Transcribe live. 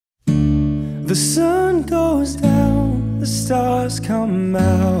The sun goes down, the stars come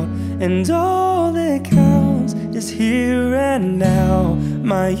out, and all that counts is here and now.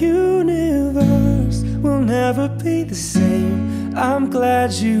 My universe will never be the same. I'm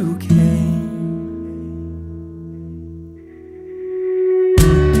glad you came.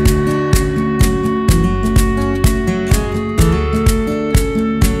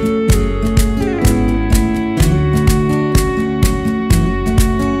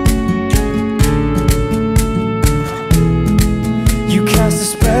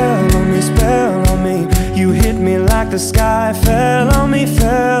 The sky fell on me,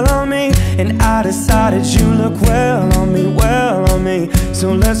 and I decided you look well on me, well on me.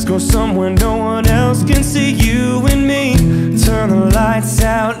 So let's go somewhere no one else can see, you and me. Turn the lights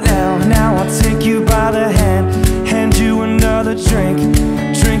out now, now I'll take you by the hand, hand you another drink.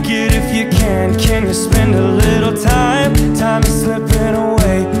 Drink it if you can you spend a little time? Time is slipping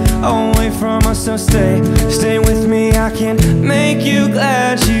away, away from us, so stay, stay with me. I can make you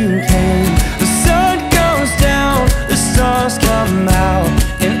glad you came. The sun goes down, the stars come out,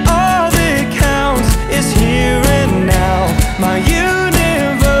 and all that counts is here and now. My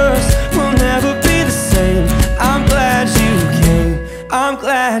universe will never be the same. I'm glad you came, I'm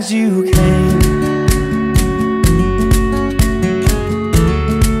glad you came.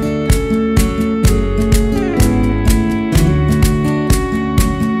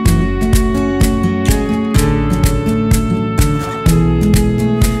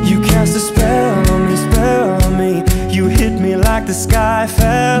 The sky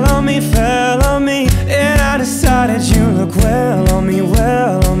fell on me, and I decided you look well on me,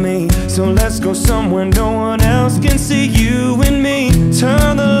 well on me. So let's go somewhere no one else can see, you and me.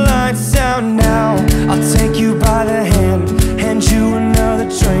 Turn the lights out now, I'll take you by the hand, hand you another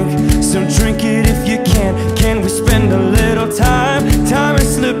drink. So drink it if you can we spend a little time? Time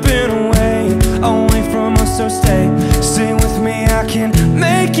is slipping away, away from us, so stay, stay with me. I can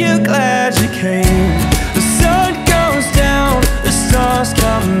make you glad you came. The sun goes down, the stars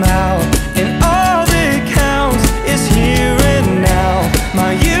come out, and all that counts is here and now.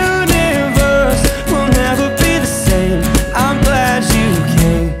 My universe will never be the same. I'm glad you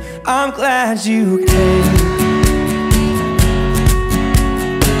came, I'm glad you came.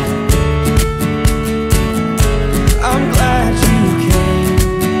 I'm glad you came.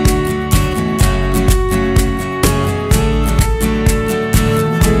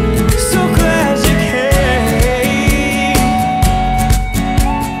 So glad you came.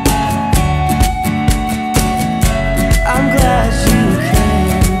 I'm glad you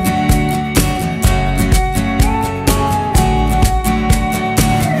came.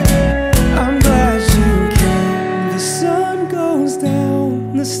 I'm glad you came. The sun goes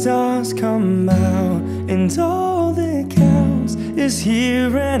down, the stars come out, and all that counts is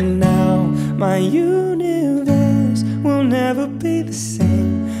here and now. My universe will never be the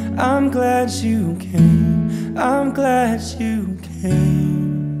same. I'm glad you came, I'm glad you came.